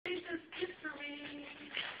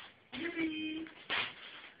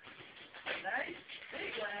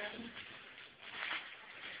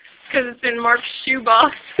because it's in Mark's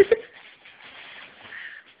shoebox.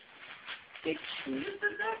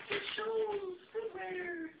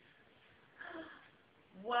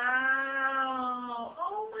 Wow.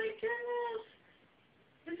 Oh my goodness.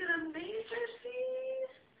 Is it a manger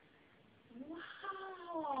scene?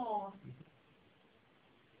 Wow.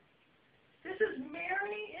 This is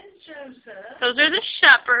Mary and Joseph. Those are the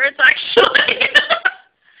shepherds, actually.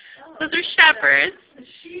 Those are shepherds. The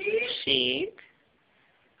sheep. Sheep.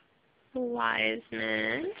 Wise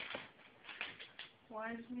men.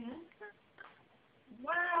 Wise men.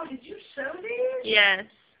 Wow, did you sew these? Yes.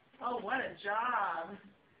 Oh, what a job.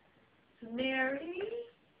 Mary.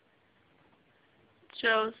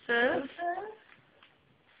 Joseph.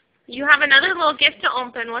 You have another little gift to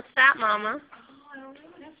open. What's that, Mama? Oh, I don't know.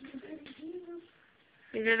 It has to be baby Jesus.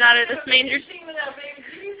 Either that or this manger. Scene without baby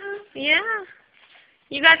Jesus. Yeah.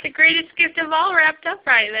 You got the greatest gift of all wrapped up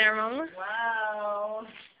right there, Mama. Wow.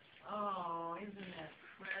 Oh, isn't that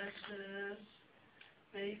precious?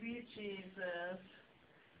 Baby Jesus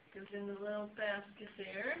goes in the little basket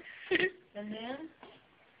there. And then,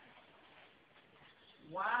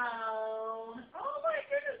 wow. Oh my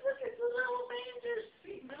goodness, look at the little manger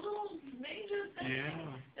seat, the little manger thing.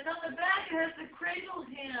 Yeah. And on the back it has to cradle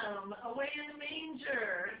him away in the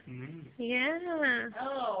manger. Mm. Yeah.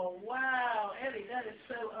 Oh, wow. Eddie, that is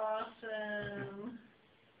so awesome.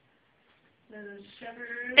 The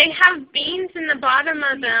shepherds. They have beans in the bottom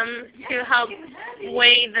of them to help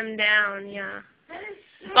weigh them down, yeah. That is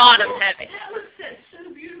so Bottom cool. heavy. That looks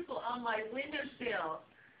so beautiful on my windowsill.